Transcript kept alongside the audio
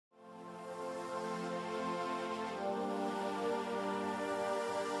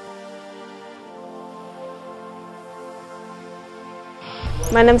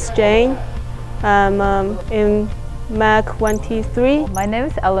My name is Jane. I'm in Mac 23. My name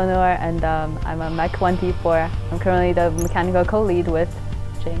is Eleanor and I'm a Mac 24. I'm currently the mechanical co-lead with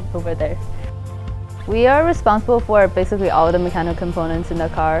Jane over there. We are responsible for basically all the mechanical components in the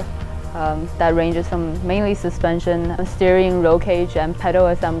car. That ranges from mainly suspension, steering, roll cage, and pedal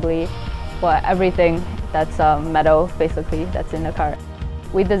assembly, for everything that's metal basically that's in the car.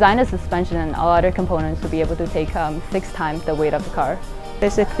 We designed a suspension and all other components to be able to take 6 times the weight of the car.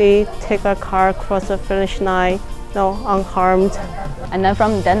 Basically, take our car across the finish line, unharmed. And then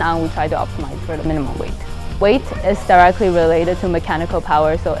from then on, we try to optimize for the minimum weight. Weight is directly related to mechanical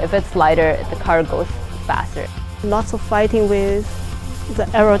power, so if it's lighter, the car goes faster. Lots of fighting with the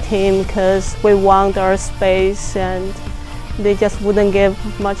aero team because we want our space and they just wouldn't give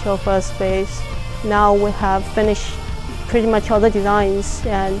much of a space. Now we have finished pretty much all the designs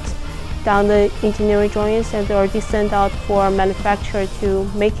and done the engineering drawings and already sent out for manufacturer to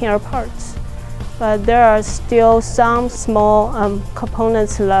making our parts. But there are still some small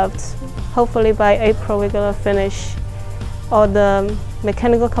components left. Hopefully by April we're going to finish all the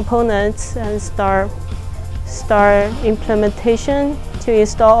mechanical components and start implementation to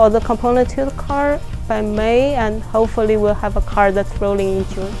install all the components to the car by May, and hopefully we'll have a car that's rolling in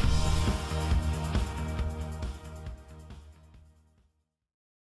June.